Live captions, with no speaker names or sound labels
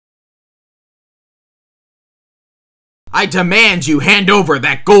I demand you hand over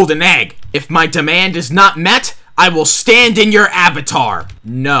that golden egg. If my demand is not met, I will stand in your avatar.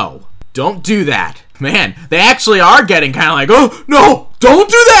 No, don't do that. Man, they actually are getting kind of like, oh, no, don't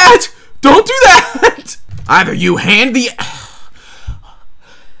do that. Don't do that. Either you hand the...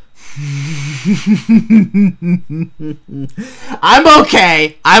 I'm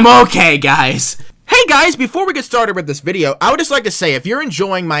okay, guys. Hey guys, before we get started with this video, I would just like to say if you're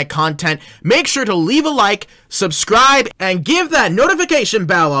enjoying my content, make sure to leave a like, subscribe, and give that notification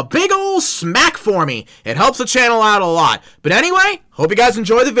bell a big ol' smack for me. It helps the channel out a lot. But anyway, hope you guys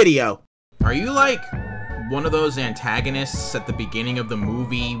enjoy the video. Are you like one of those antagonists at the beginning of the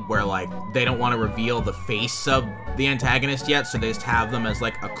movie where like they don't want to reveal the face of the antagonist yet, so they just have them as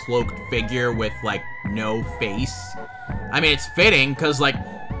like a cloaked figure with like no face? I mean, it's fitting because like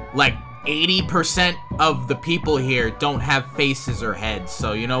 80% of the people here don't have faces or heads,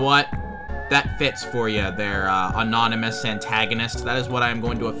 so you know what? That fits for you. They're anonymous antagonist. That is what I am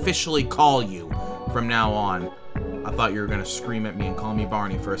going to officially call you from now on. I thought you were gonna scream at me and call me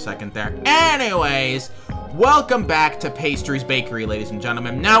Barney for a second there. Anyways, welcome back to Pastries Bakery, ladies and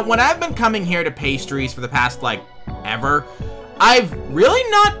gentlemen. Now, when I've been coming here to Pastries for the past, like, ever, I've really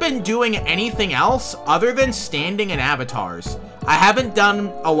not been doing anything else other than standing in avatars. I haven't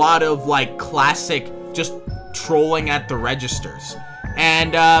done a lot of, like, classic just trolling at the registers.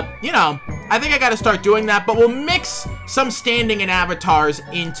 And, you know, I think I gotta start doing that, but we'll mix some standing in avatars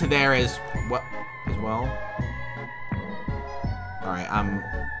into there as well. Alright, I'm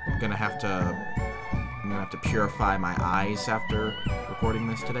gonna have to purify my eyes after recording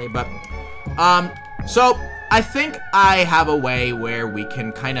this today, but, so I think I have a way where we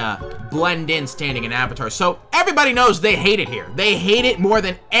can kind of blend in standing in avatars. So everybody knows they hate it here. They hate it more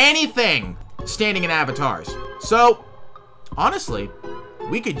than anything, standing in avatars. So, honestly,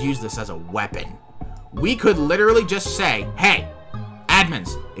 we could use this as a weapon. We could literally just say, hey,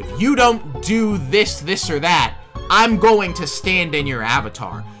 admins, if you don't do this, or that, I'm going to stand in your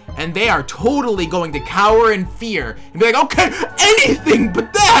avatar. And they are totally going to cower in fear and be like, okay, anything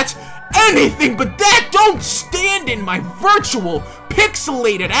but that, don't stand in my virtual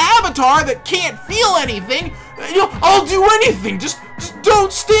pixelated avatar that can't feel anything. You know, I'll do anything, just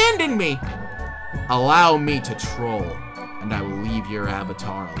don't stand in me. Allow me to troll, and I will leave your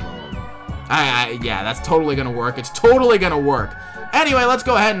avatar alone. Yeah, that's totally gonna work. It's totally gonna work. Anyway, let's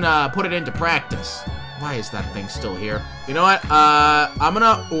go ahead and put it into practice. Why is that thing still here? You know what? I'm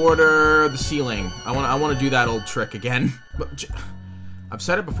gonna order the ceiling. I wanna do that old trick again. I've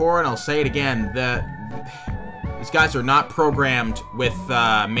said it before and I'll say it again. These guys are not programmed with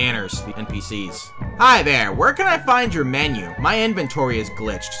manners, the NPCs. Hi there, where can I find your menu? My inventory is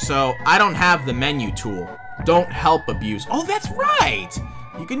glitched, so I don't have the menu tool. Don't help abuse. Oh, that's right!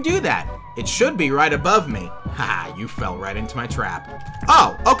 You can do that. It should be right above me. Haha, you fell right into my trap.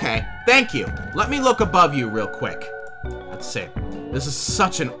 Oh, okay. Thank you. Let me look above you real quick. Let's see. This is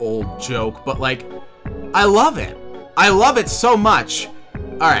such an old joke, but like, I love it. I love it so much.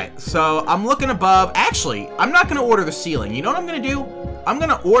 Alright, so I'm looking above. Actually, I'm not gonna order the ceiling. You know what I'm gonna do? I'm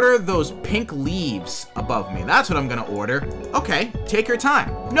gonna order those pink leaves above me. That's what I'm gonna order. Okay, take your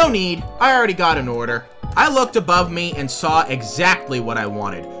time. No need. I already got an order. I looked above me and saw exactly what I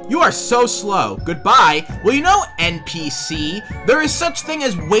wanted. You are so slow. Goodbye. Well, you know, NPC, there is such thing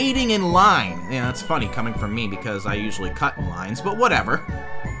as waiting in line. Yeah, that's funny coming from me because I usually cut in lines, but whatever.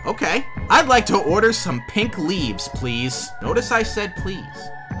 Okay. I'd like to order some pink leaves, please. Notice I said please.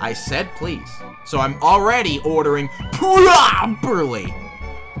 I said please. So I'm already ordering properly.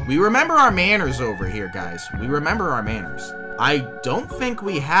 We remember our manners over here, guys. We remember our manners. I don't think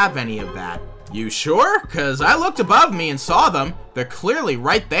we have any of that. You sure? Because I looked above me and saw them. They're clearly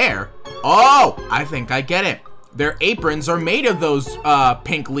right there. Oh, I think I get it. Their aprons are made of those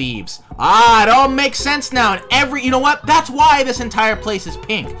pink leaves. Ah, it all makes sense now. And you know what? That's why this entire place is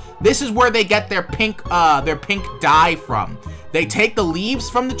pink. This is where they get their pink dye from. They take the leaves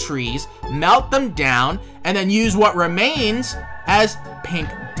from the trees, melt them down, and then use what remains as pink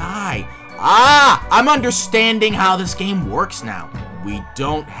dye. Ah, I'm understanding how this game works now. We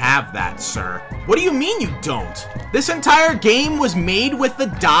don't have that, sir. What do you mean you don't? This entire game was made with the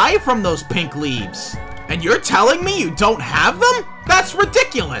dye from those pink leaves. And you're telling me you don't have them? That's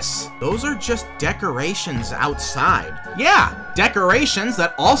ridiculous. Those are just decorations outside. Yeah, decorations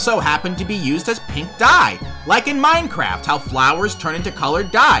that also happen to be used as pink dye. Like in Minecraft, how flowers turn into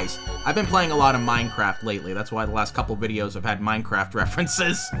colored dyes. I've been playing a lot of Minecraft lately. That's why the last couple videos have had Minecraft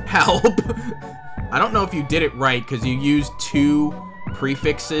references. Help. I don't know if you did it right because you used 2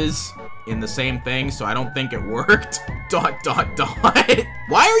 prefixes in the same thing, so I don't think it worked. ...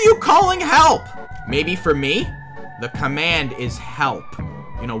 Why are you calling help? Maybe for me? The command is help.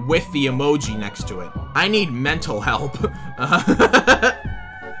 You know, with the emoji next to it. I need mental help.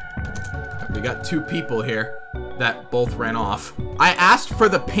 We got 2 people here that both ran off. I asked for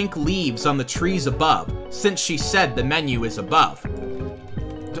the pink leaves on the trees above, since she said the menu is above.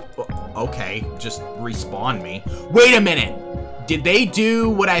 Okay, just respawn me. Wait a minute! Did they do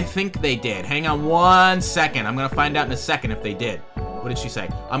what I think they did? Hang on 1 second. I'm gonna find out in a second if they did. What did she say?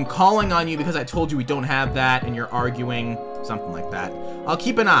 I'm calling on you because I told you we don't have that and you're arguing. Something like that. I'll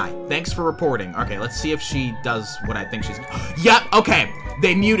keep an eye. Thanks for reporting. Okay, let's see if she does what I think she's... Yep, okay.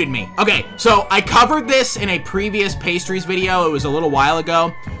 They muted me. Okay, so I covered this in a previous Pastries video. It was a little while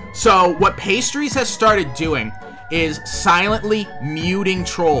ago. So what Pastries has started doing is silently muting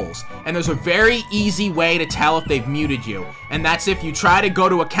trolls. And there's a very easy way to tell if they've muted you. And that's if you try to go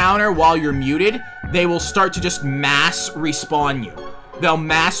to a counter while you're muted, they will start to just mass respawn you. They'll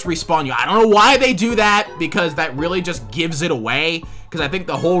mass respawn you. I don't know why they do that, because that really just gives it away. Because I think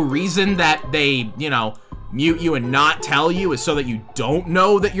the whole reason that they, you know, mute you and not tell you is so that you don't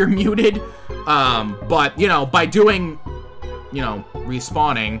know that you're muted. But, you know, by doing, you know,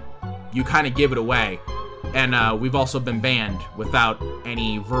 respawning, you kind of give it away. And we've also been banned without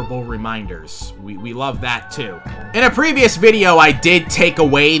any verbal reminders. We love that too. In a previous video, I did take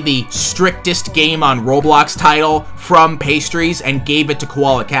away the strictest game on Roblox title from Pastries and gave it to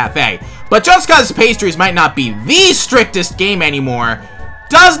Koala Cafe. But just because Pastries might not be the strictest game anymore,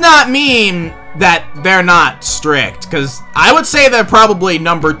 does not mean that they're not strict. Because I would say they're probably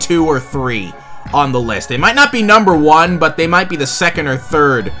number 2 or 3 on the list. They might not be number 1, but they might be the 2nd or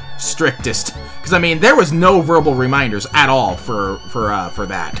 3rd strictest. Because, I mean, there was no verbal reminders at all for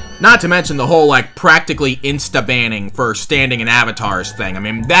that. Not to mention the whole, like, practically insta-banning for standing in avatars thing. I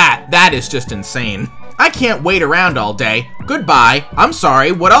mean, that is just insane. I can't wait around all day. Goodbye. I'm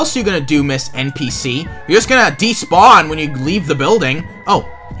sorry. What else are you gonna do, Miss NPC? You're just gonna despawn when you leave the building. Oh,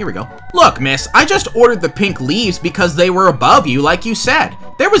 here we go. Look, miss, I just ordered the pink leaves because they were above you, like you said.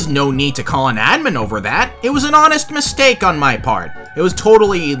 There was no need to call an admin over that. It was an honest mistake on my part. It was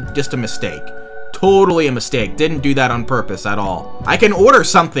totally just a mistake. Totally a mistake. Didn't do that on purpose at all. I can order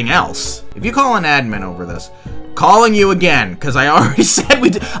something else. If you call an admin over this, calling you again, because I already said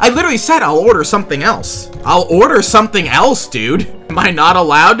I literally said I'll order something else. I'll order something else, dude. Am I not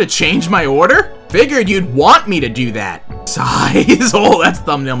allowed to change my order? Figured you'd want me to do that. Size. Oh, that's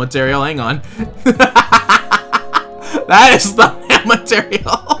thumbnail material. Hang on. That is thumbnail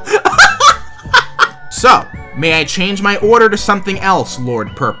material. So, may I change my order to something else,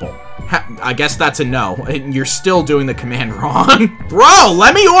 Lord Purple? I guess that's a no. You're still doing the command wrong. Bro,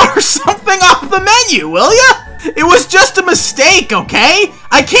 let me order something off the menu, will ya? It was just a mistake, okay?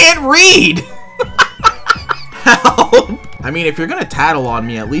 I can't read. Help. I mean, if you're gonna tattle on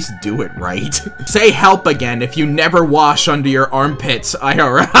me, at least do it right. Say help again if you never wash under your armpits,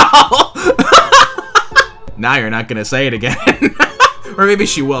 IRL. Now you're not gonna say it again. Or maybe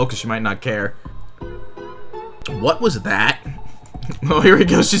she will, because she might not care. What was that? Oh, here we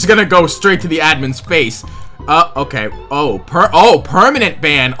go. She's gonna go straight to the admin's face. Okay. Oh, permanent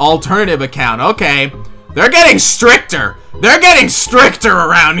ban, alternative account. Okay. They're getting stricter. They're getting stricter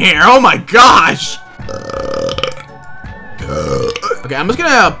around here. Oh my gosh. Okay, I'm just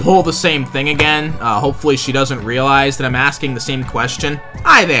gonna pull the same thing again. Hopefully she doesn't realize that I'm asking the same question.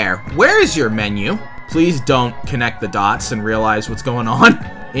 Hi there. Where is your menu? Please don't connect the dots and realize what's going on.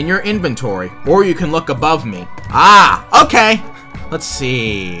 In your inventory. Or you can look above me. Ah, okay. Let's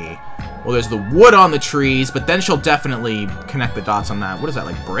see. Well, there's the wood on the trees, but then she'll definitely connect the dots on that. What is that,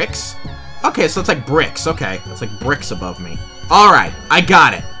 like bricks? Okay, so it's like bricks. Okay, that's like bricks above me. All right, I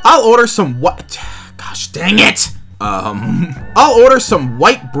got it. I'll order some what? Gosh, dang it. I'll order some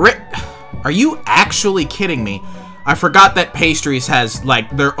white brick. Are you actually kidding me? I forgot that Pastries has,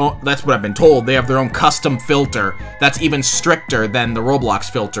 like, their own, that's what I've been told. They have their own custom filter that's even stricter than the Roblox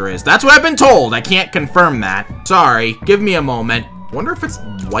filter is. That's what I've been told. I can't confirm that. Sorry, give me a moment. Wonder if it's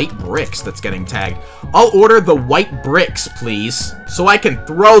white bricks that's getting tagged. I'll order the white bricks, please, so I can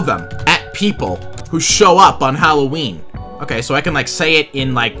throw them at people who show up on Halloween. Okay, so I can, like, say it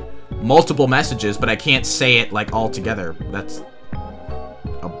in, like, multiple messages, but I can't say it, like, all together. That's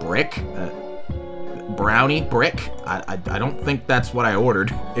a brick? Brownie brick? I don't think that's what I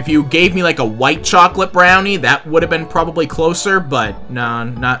ordered. If you gave me, like, a white chocolate brownie, that would have been probably closer, but no,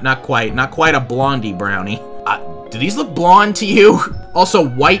 not quite. Not quite a blondie brownie. Do these look blonde to you? Also,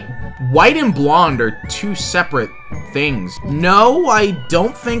 white and blonde are two separate things. No, I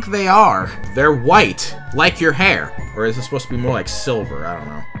don't think they are. They're white, like your hair. Or is this supposed to be more like silver? I don't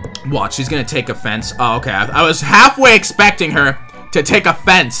know. Watch, she's gonna take offense. Oh, okay. I was halfway expecting her to take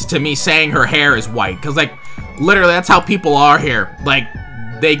offense to me saying her hair is white. Because, like, Literally, that's how people are here. Like,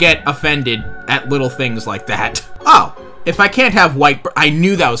 they get offended at little things like that. Oh, if I can't have white... I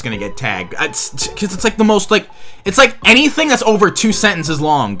knew that was gonna get tagged. Because it's like the most, like... It's like anything that's over 2 sentences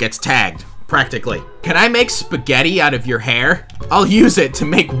long gets tagged, practically. Can I make spaghetti out of your hair? I'll use it to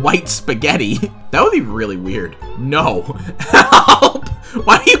make white spaghetti. That would be really weird. No. Help!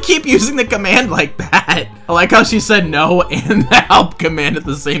 Why do you keep using the command like that? I like how she said no and the help command at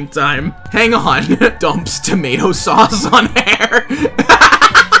the same time. Hang on. Dumps tomato sauce on hair.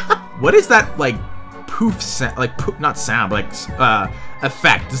 What is that, like, poof sound? Like, poof, not sound, but like,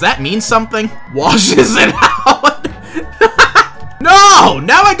 effect. Does that mean something? Washes it out. No!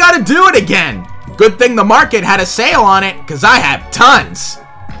 Now I gotta do it again. Good thing the market had a sale on it, because I have tons.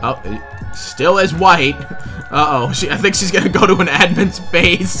 Oh, it still is white. Uh-oh, I think she's gonna go to an admin's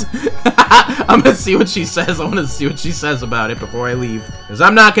face. I'm gonna see what she says. I wanna see what she says about it before I leave. Because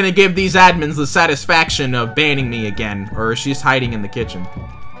I'm not gonna give these admins the satisfaction of banning me again. Or she's hiding in the kitchen.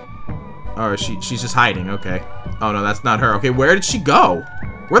 Or she's just hiding, okay. Oh no, that's not her. Okay, where did she go?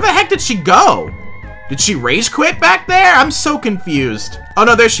 Where the heck did she go? Did she rage quit back there? I'm so confused. Oh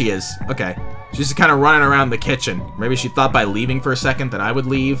no, there she is. Okay. She's just kind of running around the kitchen. Maybe she thought by leaving for a second that I would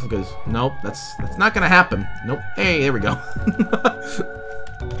leave, because nope, that's not gonna happen. Nope. Hey, there we go.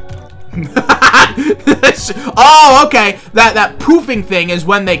 Oh, okay. That poofing thing is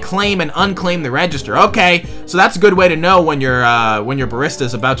when they claim and unclaim the register. Okay, so that's a good way to know when your barista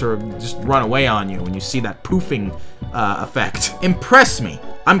is about to just run away on you, when you see that poofing effect. Impress me.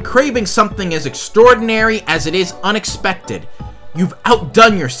 I'm craving something as extraordinary as it is unexpected. You've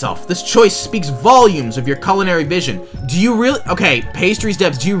outdone yourself. This choice speaks volumes of your culinary vision. Do you really... Okay, Pastries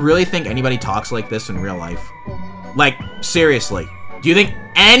devs, do you really think anybody talks like this in real life? Like, seriously. Do you think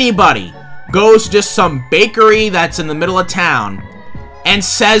anybody goes to just some bakery that's in the middle of town and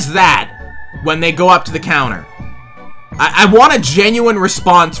says that when they go up to the counter? I want a genuine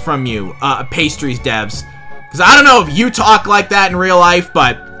response from you, Pastries devs. Because I don't know if you talk like that in real life,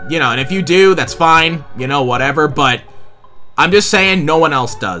 but, you know, and if you do, that's fine. You know, whatever, but... I'm just saying, no one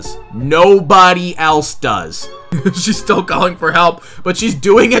else does. Nobody else does. She's still calling for help, but she's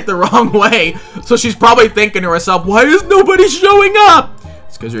doing it the wrong way. So she's probably thinking to herself, why is nobody showing up?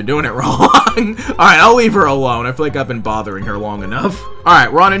 It's because you're doing it wrong. Alright, I'll leave her alone. I feel like I've been bothering her long enough.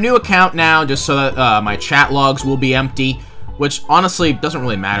 Alright, we're on a new account now, just so that my chat logs will be empty. Which, honestly, doesn't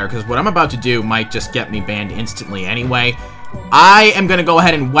really matter, because what I'm about to do might just get me banned instantly anyway. I am going to go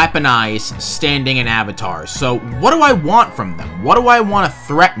ahead and weaponize standing and avatars. So, what do I want from them? What do I want to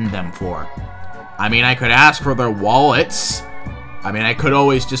threaten them for? I mean, I could ask for their wallets. I mean, I could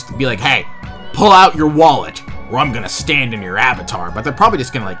always just be like, hey, pull out your wallet, or I'm going to stand in your avatar. But they're probably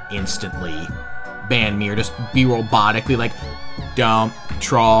just going to, like, instantly ban me, or just be robotically like, don't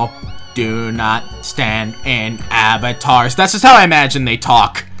troll, do not stand in avatars. That's just how I imagine they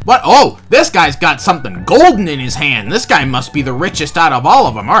talk. What? Oh, this guy's got something golden in his hand. This guy must be the richest out of all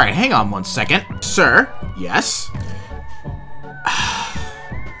of them. All right, hang on one second. Sir, yes?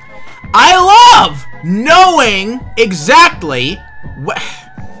 I love knowing exactly what...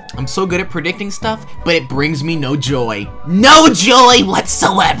 I'm so good at predicting stuff, but it brings me no joy. No joy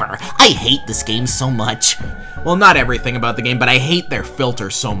whatsoever. I hate this game so much. Well, not everything about the game, but I hate their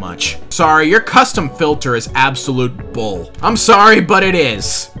filter so much. Sorry, your custom filter is absolute bull. I'm sorry, but it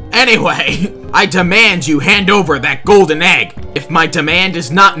is. Anyway, I demand you hand over that golden egg. If my demand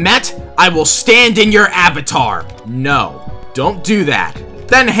is not met, I will stand in your avatar. No, don't do that.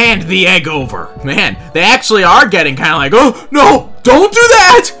 Then hand the egg over. Man, they actually are getting kind of like, oh, no, don't do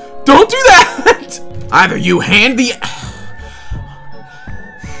that. Don't do that. Either you hand the...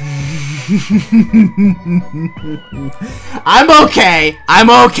 I'm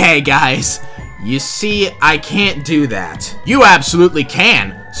okay, guys. You see, I can't do that. You absolutely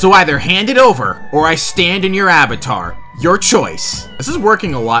can. So either hand it over, or I stand in your avatar. Your choice. This is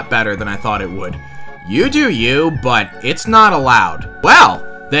working a lot better than I thought it would. You do you, but it's not allowed.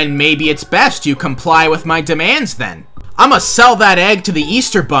 Well, then maybe it's best you comply with my demands then. I'ma sell that egg to the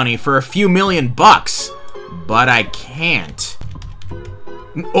Easter Bunny for a few million bucks. But I can't.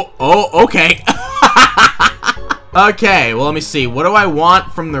 Oh, okay. Okay, well, let me see. What do I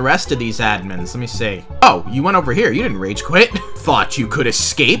want from the rest of these admins? Let me see. Oh, you went over here. You didn't rage quit. Thought you could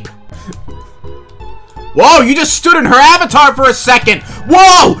escape. Whoa, you just stood in her avatar for a second.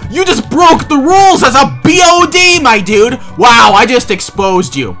 Whoa, you just broke the rules as a BOD, my dude. Wow, I just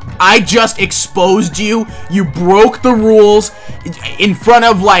exposed you. I just exposed you. You broke the rules in front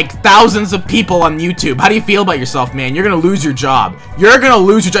of, like, thousands of people on YouTube. How do you feel about yourself, man? You're gonna lose your job. You're gonna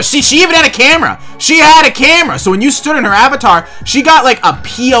lose your job. She even had a camera. She had a camera. So when you stood in her avatar, she got, like, a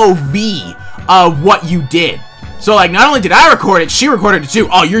POV of what you did. So, like, not only did I record it, she recorded it too.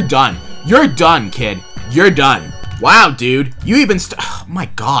 Oh, you're done. You're done, kid. You're done. Wow, dude. You even oh my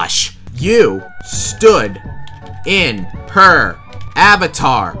gosh. You stood in her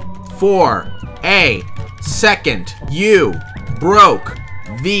avatar for a second. You broke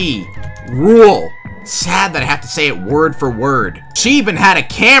the rule. Sad that I have to say it word for word. She even had a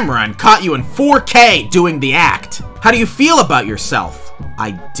camera and caught you in 4K doing the act. How do you feel about yourself?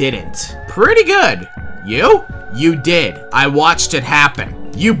 I didn't. Pretty good. You? You did. I watched it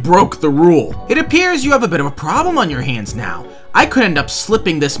happen. You broke the rule. It appears you have a bit of a problem on your hands now. I could end up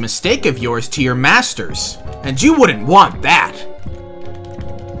slipping this mistake of yours to your masters. And you wouldn't want that.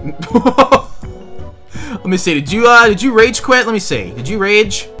 Let me see, did you rage quit? Let me see, did you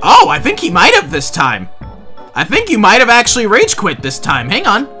rage? Oh, I think he might have this time. I think you might have actually rage quit this time. Hang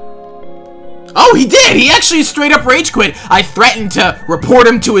on. Oh, he did! He actually straight up rage quit. I threatened to report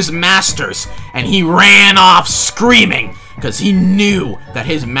him to his masters, and he ran off screaming, because he knew that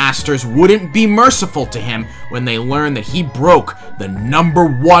his masters wouldn't be merciful to him when they learned that he broke the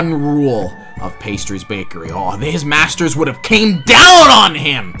 #1 rule of Pastries Bakery. Oh, his masters would have came down on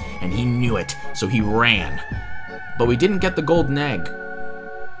him, and he knew it, so he ran. But we didn't get the golden egg.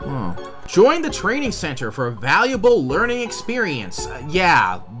 Oh. Join the training center for a valuable learning experience.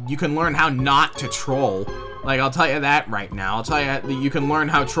 Yeah, you can learn how not to troll. Like, I'll tell you that right now. I'll tell you that you can learn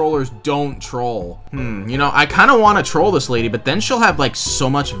how trollers don't troll. You know, I kind of want to troll this lady, but then she'll have, like, so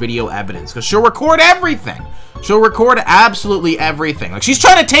much video evidence, because she'll record everything. She'll record absolutely everything. Like, she's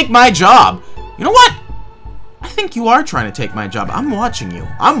trying to take my job. You know what? I think you are trying to take my job. I'm watching you.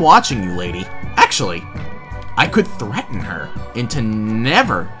 I'm watching you, lady. Actually, I could threaten her into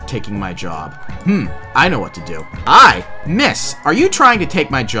never taking my job. I know what to do. Miss, are you trying to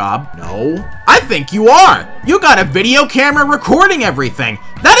take my job? No. I think you are. You got a video camera recording everything.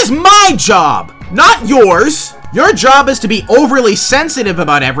 That is my job, not yours. Your job is to be overly sensitive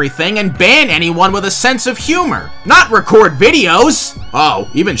about everything and ban anyone with a sense of humor, not record videos. Oh,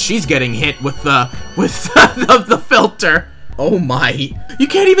 even she's getting hit with the filter. Oh my. You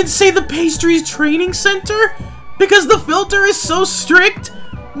can't even say the Pastries Training Center? Because the filter is so strict?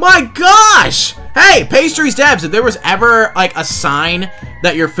 My gosh! Hey, Pastries devs, if there was ever, like, a sign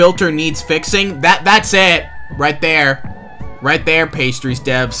that your filter needs fixing, that's it. Right there. Right there, Pastries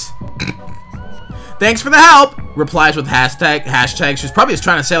devs. Thanks for the help! Replies with hashtag. She's probably just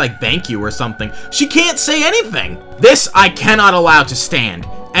trying to say, like, thank you or something. She can't say anything. This I cannot allow to stand.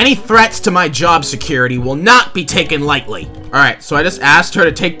 Any threats to my job security will not be taken lightly. Alright, so I just asked her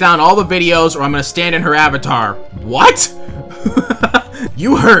to take down all the videos or I'm gonna stand in her avatar. What?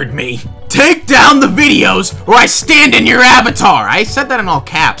 You heard me. Take down the videos or I stand in your avatar. I said that in all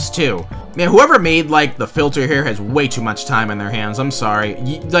caps, too. Man, whoever made, like, the filter here has way too much time in their hands. I'm sorry.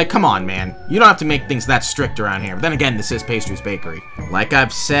 Like, come on, man. You don't have to make things that strict around here. But then again, this is Pastries Bakery. Like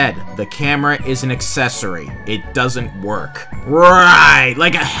I've said, the camera is an accessory. It doesn't work. Right.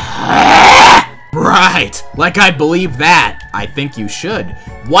 Like Right. Like I believe that. I think you should.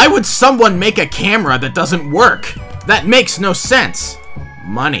 Why would someone make a camera that doesn't work? That makes no sense.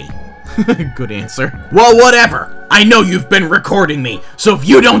 Money. Good answer. Well, whatever. I know you've been recording me, so if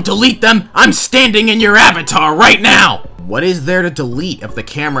you don't delete them, I'm standing in your avatar right now! What is there to delete if the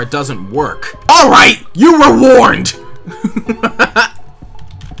camera doesn't work? Alright, you were warned!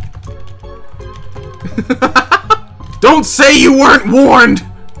 Don't say you weren't warned!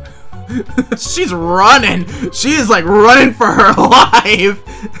 She's running! She is like running for her life!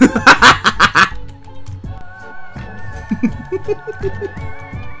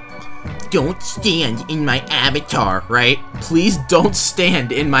 Don't stand in my avatar, right? Please don't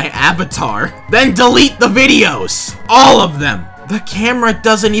stand in my avatar. Then delete the videos! All of them! The camera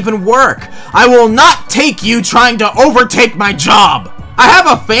doesn't even work! I will not take you trying to overtake my job! I have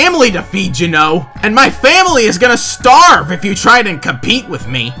a family to feed, you know, and my family is gonna starve if you try to compete with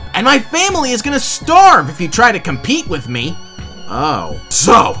me. And my family is gonna starve if you try to compete with me. Oh.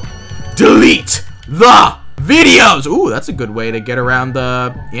 So, delete the videos! Ooh, that's a good way to get around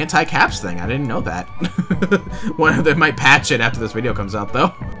the anti-caps thing. I didn't know that. They might patch it after this video comes out,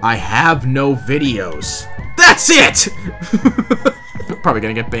 though. I have no videos. That's it! Probably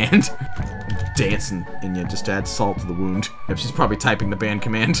gonna get banned. Dancing in you just to add salt to the wound. Yep, she's probably typing the ban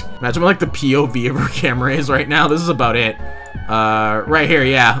command. Imagine what, like, the POV of her camera is right now. This is about it. Right here,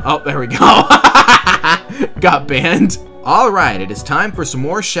 yeah. Oh, there we go. Got banned. Alright, it is time for some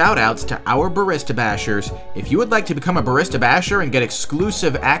more shoutouts to our Barista Bashers. If you would like to become a Barista Basher and get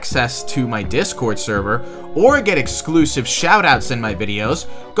exclusive access to my Discord server, or get exclusive shoutouts in my videos,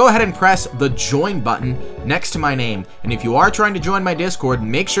 go ahead and press the join button next to my name. And if you are trying to join my Discord,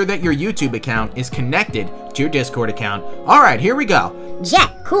 make sure that your YouTube account is connected to your Discord account. Alright, here we go.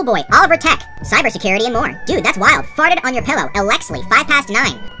 Jet, Cool Boy, Oliver Tech, Cybersecurity, and more. Dude, that's wild. Farted on your pillow, Alexley, 5 past 9.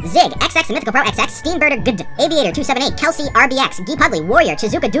 Zig, XX, the Mythical Pro XX, Steambirder, Good, Aviator, 278, Kelsey, RBX, Geep Hudley, Warrior,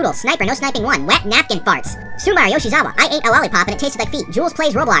 Chizuka Doodle, Sniper, No Sniping 1, Wet Napkin Farts. Sumar Yoshizawa, I ate a lollipop and it tasted like feet. Jules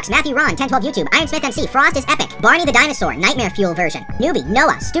plays Roblox, Matthew Ron, 1012 YouTube, Ironsmith MC, Frost is epic, Barney the Dinosaur, Nightmare Fuel version, Newbie,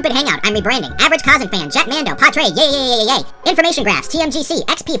 Noah, Stupid Hangout, I'm rebranding, Average Cousin Fan, Jet Mando, Patre, yay, Information Graphs, TMGC,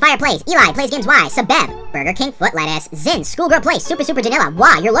 XP Fireplays, Eli Plays Games Y, Subbev, Burger King Foot Lettuce, Zin, Schoolgirl Plays, Super Janilla,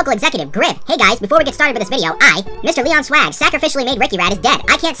 Wah, your local executive, Griff. Hey guys, before we get started with this video, Mr. Leon Swag, sacrificially made Ricky Rat is dead.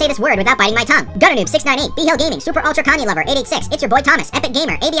 I can't say this word without biting my tongue. Gunner Noob 698, B Hill Gaming, Super Ultra Kanye Lover 886, It's your boy Thomas, Epic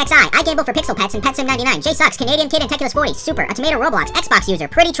Gamer, ABXI, I Gamble for Pixel Pets and Petsim 99, J Sucks, Canadian Kid and Teculus 40, Super, A Tomato Roblox, Xbox User,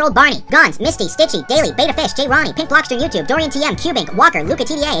 Pretty Troll Barney, Gons, Misty, Stitchy, Daily, Beta Fish, J Ronnie, Pink Blockster YouTube, Dorian TM, Cubink, Walker, Luca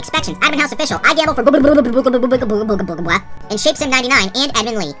TDA, Expections, Admin House Official, I Gamble for and Shapesim 99 and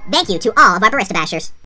Edmund Lee. Thank you to all of our Barista Bashers.